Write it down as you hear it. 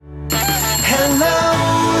Hello,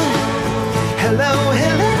 hello,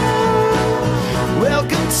 hello.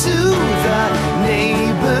 Welcome to the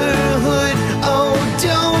neighborhood. Oh,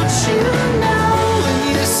 don't you know when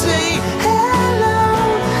you say hello,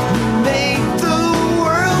 you make the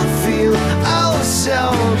world feel oh so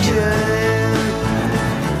good.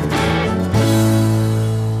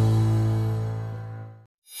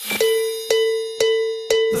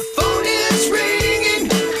 The phone is ringing,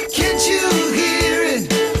 can't you hear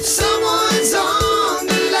it? Someone's on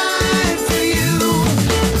the line for you.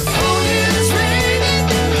 The phone is ringing,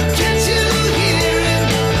 can't you hear it?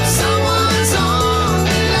 Someone's on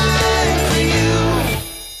the line for you.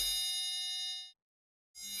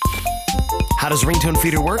 How does Ringtone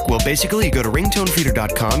Feeder work? Well, basically, you go to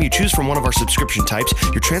ringtonefeeder.com, you choose from one of our subscription types,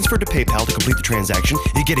 you're transferred to PayPal to complete the transaction,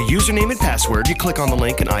 you get a username and password, you click on the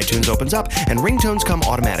link and iTunes opens up, and ringtones come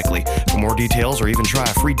automatically. For more details or even try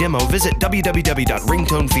a free demo, visit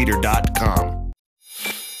www.ringtonefeeder.com.